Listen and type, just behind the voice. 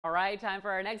All right, time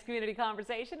for our next community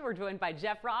conversation. We're joined by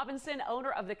Geoff Robinson, owner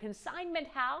of the Consignment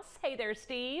House. Hey there,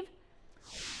 Steve.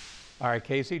 All right,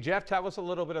 Casey. Geoff, tell us a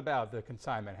little bit about the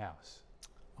Consignment House.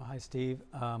 Well, hi, Steve.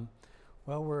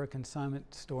 Well, we're a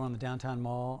consignment store on the downtown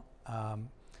mall.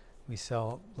 We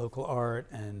sell local art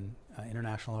and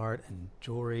international art and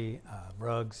jewelry,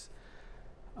 rugs,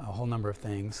 a whole number of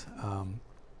things.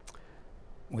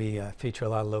 We feature a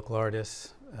lot of local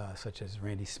artists such as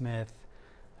Randy Smith,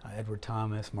 Edward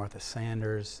Thomas, Martha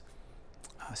Sanders,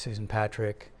 Susan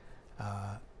Patrick,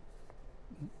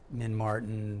 Min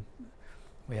Martin.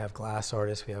 We have glass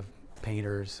artists, we have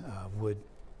painters, wood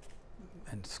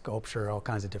and sculpture, all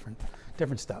kinds of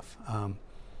different stuff.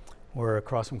 We're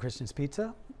across from Christian's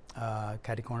Pizza,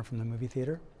 catty corner from the movie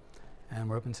theater, and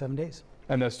we're open 7 days.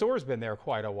 And the store's been there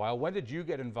quite a while. When did you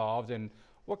get involved, and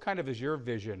what kind of is your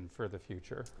vision for the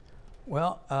future?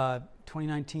 Well,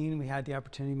 2019, we had the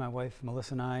opportunity, my wife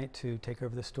Melissa and I, to take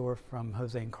over the store from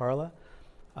Jose and Carla.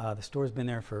 The store's been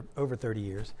there for over 30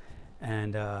 years,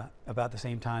 and about the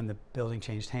same time the building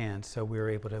changed hands, so we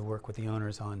were able to work with the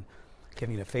owners on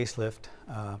giving it a facelift,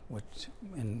 which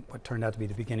in what turned out to be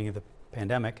the beginning of the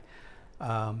pandemic.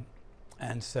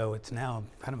 And so it's now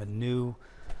kind of a new,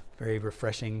 very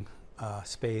refreshing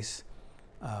space.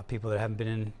 People that haven't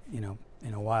been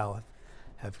in a while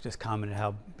have just commented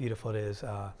how beautiful it is.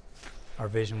 Our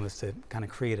vision was to kind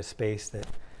of create a space that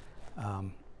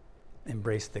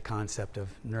embraced the concept of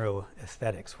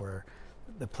neuroaesthetics, where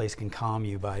the place can calm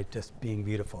you by just being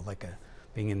beautiful, like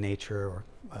being in nature or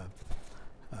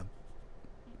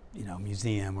a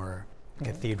museum or a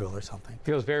cathedral or something.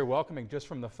 Feels very welcoming just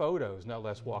from the photos, no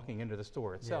less walking into the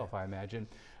store itself, yeah. I imagine.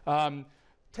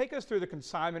 Take us through the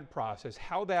consignment process,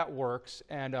 how that works,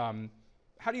 and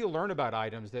how do you learn about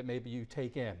items that maybe you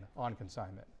take in on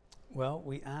consignment? Well,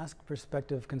 we ask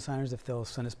prospective consigners if they'll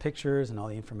send us pictures and all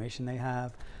the information they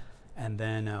have, and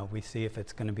then we see if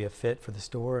it's going to be a fit for the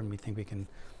store and we think we can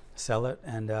sell it,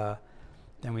 and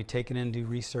then we take it in and do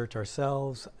research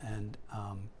ourselves and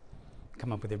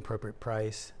come up with the appropriate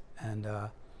price, and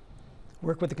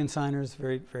work with the consigners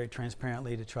very, very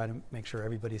transparently to try to make sure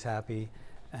everybody's happy,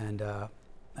 and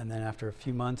then after a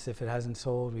few months, if it hasn't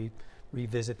sold, we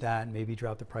revisit that and maybe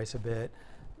drop the price a bit.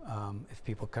 If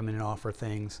people come in and offer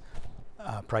things,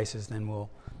 prices, then we'll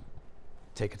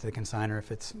take it to the consigner if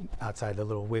it's outside the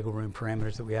little wiggle room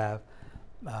parameters that we have,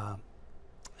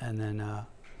 and then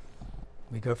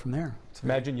we go from there.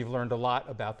 Imagine you've learned a lot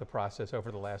about the process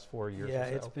over the last 4 years. Yeah, or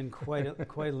so. It's been quite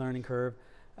a learning curve.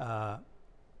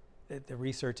 The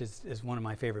research is one of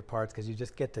my favorite parts, because you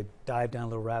just get to dive down a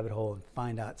little rabbit hole and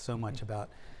find out so much about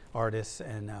artists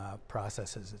and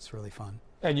processes. It's really fun.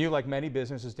 And you, like many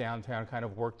businesses downtown, kind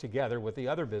of work together with the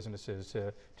other businesses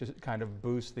to kind of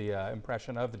boost the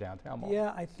impression of the downtown mall.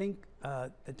 Yeah, I think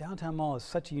the downtown mall is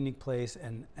such a unique place,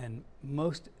 and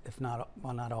most, if not,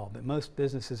 well, not all, but most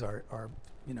businesses are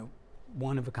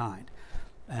one of a kind.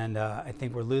 And I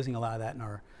think we're losing a lot of that in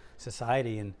our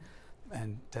society, and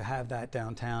to have that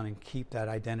downtown and keep that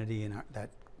identity and that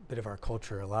bit of our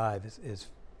culture alive is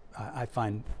I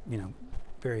find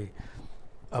very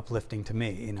uplifting to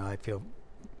me. I feel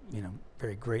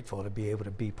very grateful to be able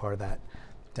to be part of that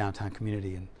downtown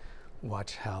community and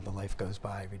watch how the life goes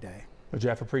by every day. Well,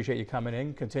 Geoff, appreciate you coming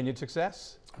in. Continued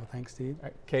success. Well, thanks, Steve. All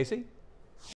right, Casey?